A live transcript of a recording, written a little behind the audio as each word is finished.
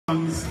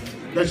dreams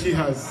that she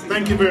has.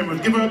 Thank you very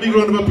much. Give her a big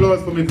round of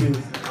applause for me, please.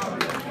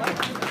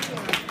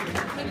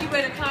 Thank you,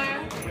 Brother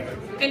Carl.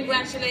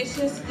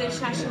 Congratulations to the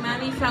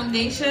Shashamane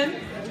Foundation.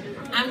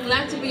 I'm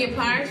glad to be a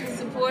part and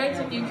support,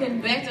 and you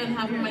can bet on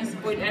having my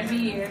support every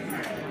year.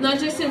 Not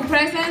just in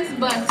presence,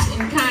 but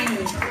in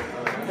kind.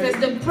 Because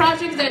the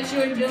projects that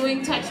you're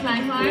doing touch my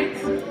heart,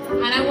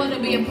 and I want to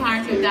be a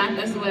part of that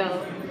as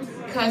well.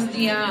 Because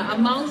the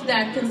amount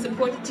that can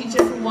support a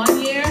teacher for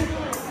 1 year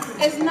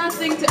is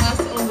nothing to us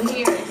over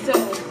here. So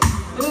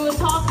we will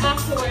talk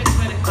afterwards,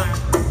 Brother Carl.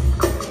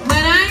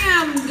 But I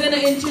am going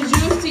to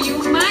introduce to you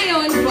my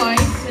own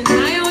voice and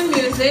my own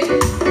music.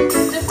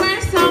 The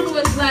first song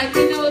was like,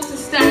 you know, to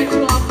start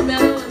you off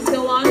mellow and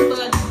so on,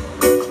 but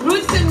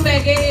roots and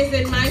reggae is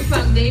in my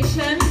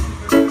foundation.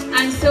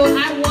 And so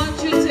I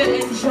want you to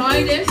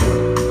enjoy this.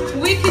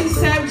 We can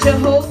serve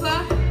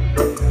Jehovah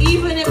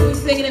even if we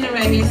sing it in a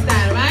reggae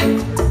style, right?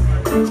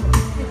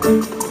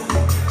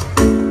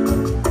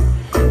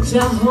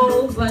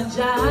 Jehovah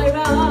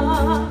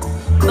Jireh,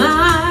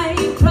 my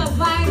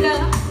provider,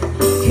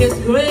 His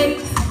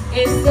grace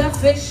is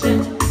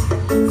sufficient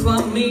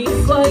for me,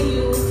 for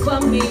you, for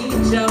me.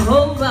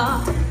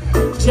 Jehovah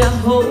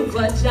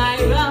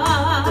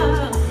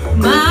Jireh,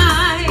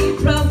 my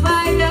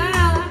provider,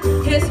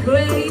 His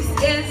grace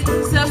is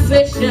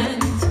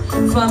sufficient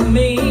for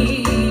me.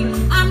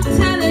 I'm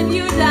telling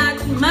you that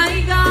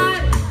my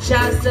God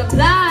shall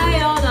supply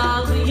all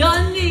of your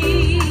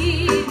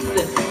needs.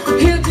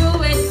 He'll do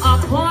it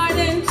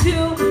according to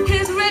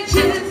His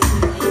riches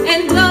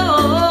and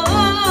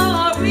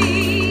glory.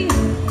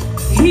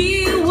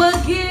 He will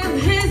give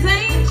His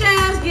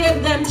angels,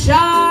 give them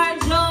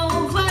charge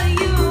over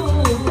you.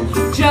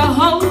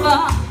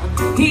 Jehovah,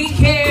 He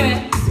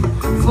cares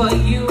for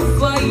you,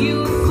 for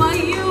you, for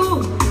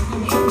you.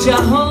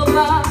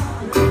 Jehovah,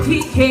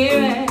 He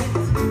cares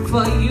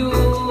for you.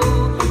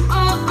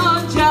 Oh, oh,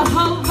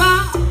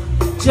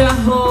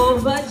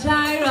 Jehovah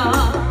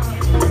Jireh.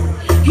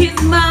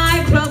 He's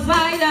my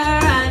provider,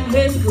 and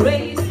His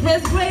grace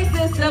is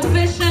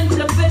sufficient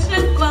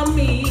for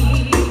me.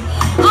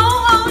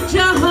 Oh, oh,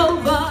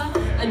 Jehovah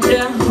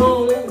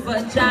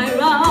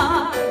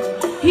Jireh.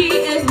 He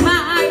is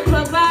my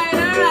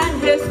provider,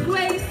 and His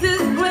grace is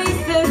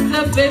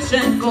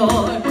sufficient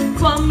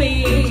for me.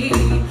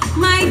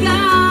 My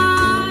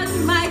God,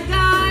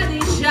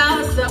 He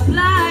shall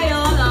supply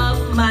all of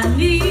my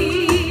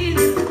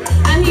needs,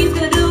 and He's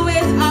gonna do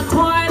it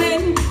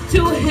according to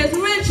His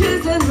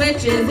riches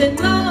and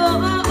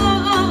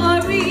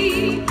glory.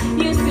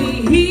 You see,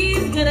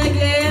 He's gonna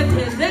give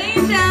His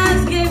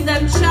angels, give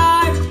them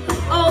charge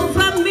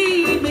over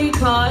me,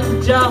 because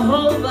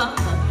Jehovah,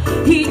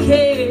 He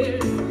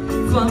cares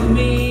for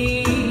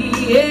me.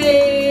 Yeah.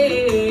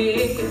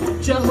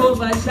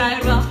 Jehovah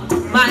Jireh,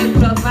 my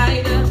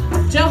provider.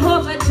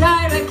 Jehovah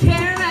Jireh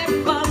cares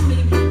for me.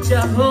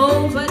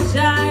 Jehovah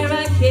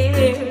Jireh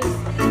cares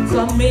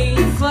for me,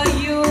 for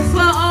you,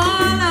 for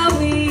all of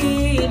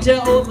we.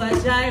 Jehovah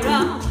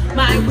Jireh,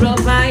 my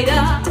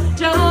provider.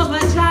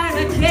 Jehovah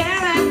Jireh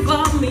cares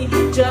for me.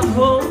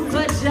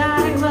 Jehovah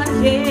Jireh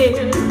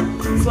cares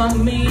for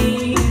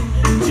me.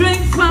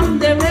 Drink from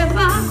the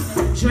river,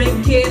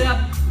 drink it up,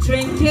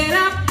 drink it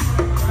up,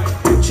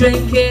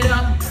 drink it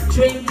up,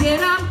 drink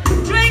it up,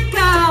 drink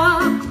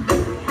up,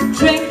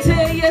 drink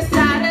till you're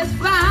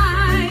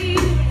satisfied.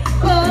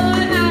 Oh,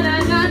 na na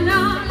na na,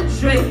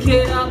 drink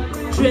it up,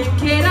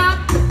 drink it up,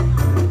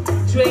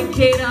 drink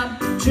it up,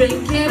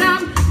 drink it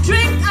up,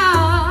 drink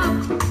up,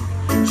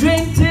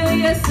 drink till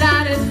you're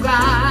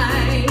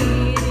satisfied.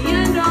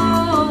 You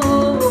know,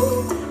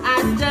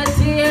 as the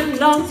deer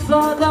longs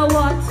for the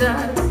water,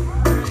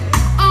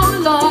 oh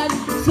Lord,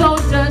 so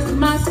does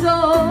my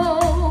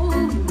soul.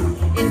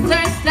 It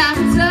thirsts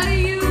after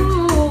you.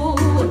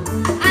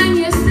 And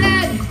you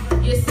said,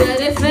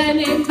 if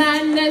any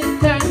man is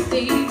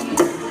thirsty,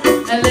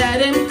 let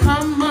him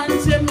come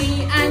unto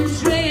me and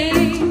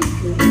drink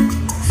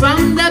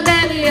from the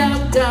belly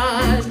of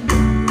God.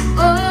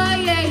 Oh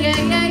yeah,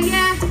 yeah, yeah,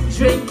 yeah.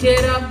 Drink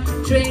it up,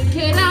 drink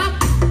it up,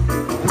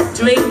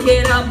 drink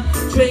it up,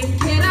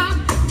 drink it up,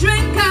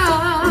 drink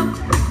up,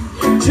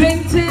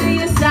 drink till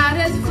you're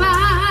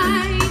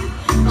satisfied.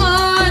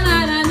 Oh na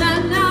na na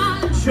na,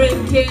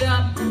 drink it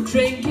up,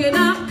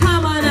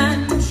 come on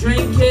and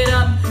drink it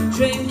up,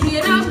 drink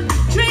it up,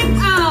 drink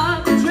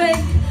up,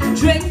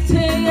 drink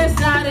till you're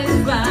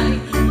satisfied.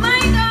 My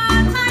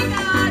God, my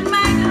God,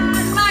 my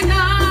God, my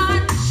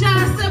God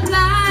shall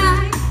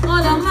supply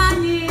all of my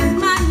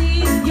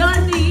needs, your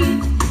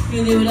needs.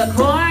 He'll do it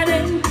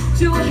according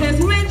to His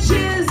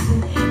riches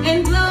and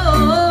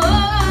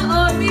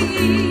glory.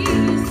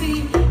 See,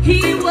 He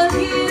will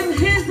give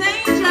His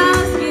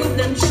angels, give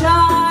them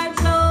charge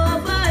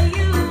over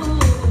you.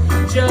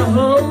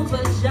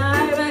 Jehovah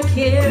Jireh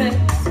cares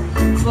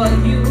for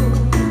you,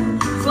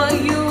 for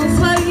you,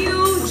 for you.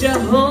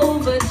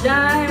 Jehovah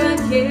Jireh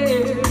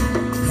cares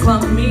for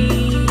me.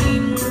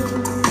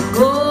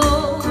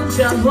 Oh,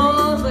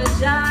 Jehovah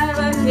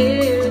Jireh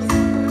cares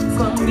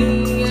for me.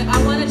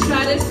 I want to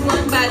try this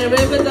one by the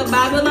rivers of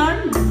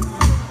Babylon,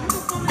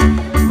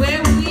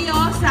 where we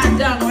all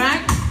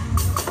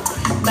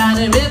by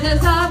the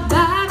rivers of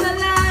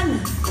Babylon,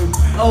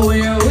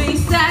 where we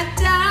sat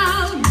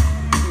down,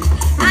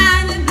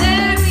 and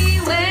there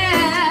we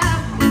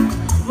wept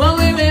when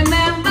we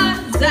remember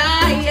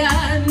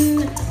Zion,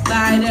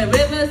 by the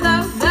rivers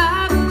of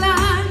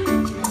Babylon,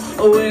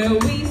 where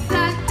we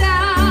sat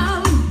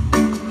down,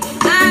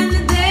 and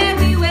there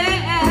we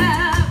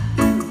wept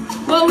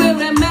when we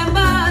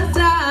remember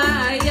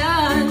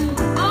Zion.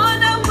 All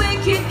the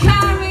wicked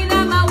carried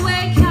them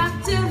away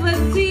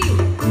captivity.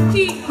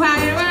 He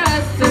cried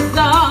us a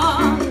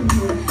song.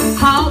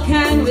 How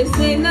can we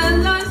sing a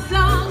love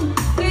song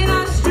in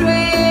a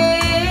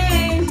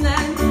strange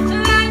land?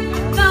 Let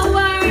the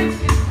words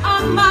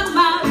of my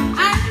mouth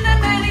and the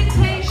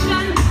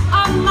meditation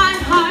of my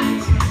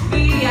heart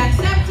be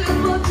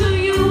acceptable to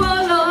you, O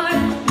Lord,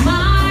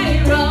 my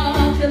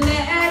rock.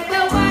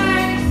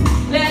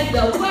 Let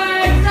the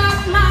words of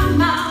my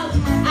mouth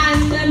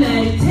and the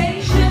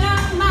meditation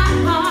of my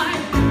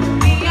heart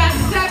be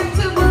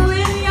acceptable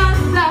in your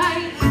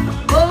sight,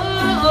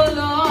 oh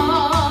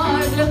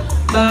Lord.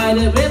 By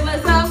the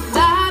rivers of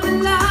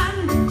Babylon,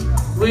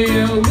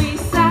 where we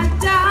sat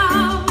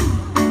down,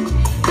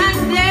 and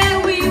there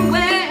we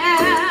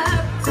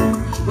wept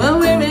when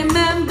we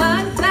remember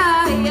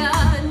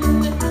Zion.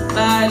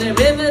 By the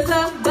rivers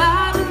of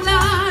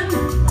Babylon,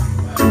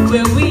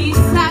 where we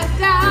sat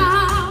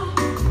down,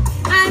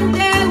 and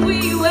there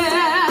we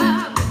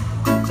wept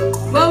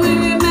when we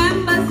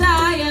remember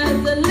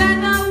Zion. So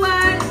let the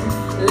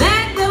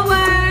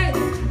words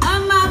of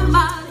my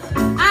mouth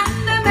and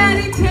the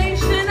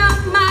meditation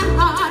of my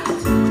heart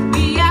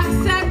be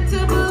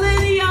acceptable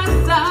in your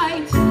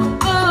sight,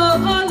 oh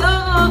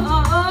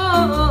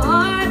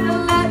Lord.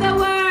 Let the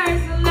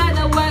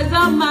words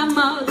of my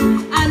mouth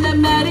and the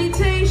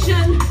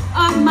meditation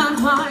of my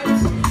heart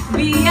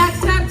be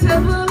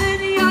acceptable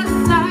in your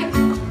sight,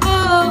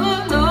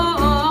 oh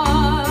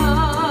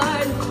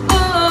Lord, oh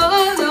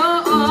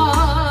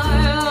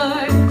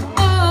Lord,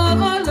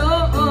 oh Lord,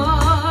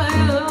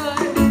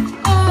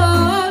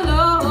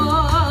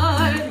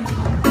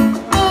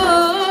 oh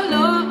Lord.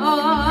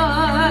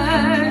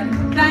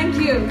 Thank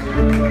you.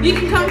 You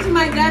can come to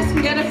my desk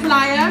and get a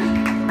flyer.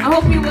 I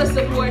hope you will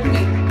support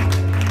me.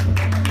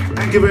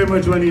 Thank you very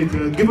much,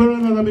 Juanita. Give her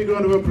another big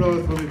round of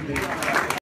applause for me, please.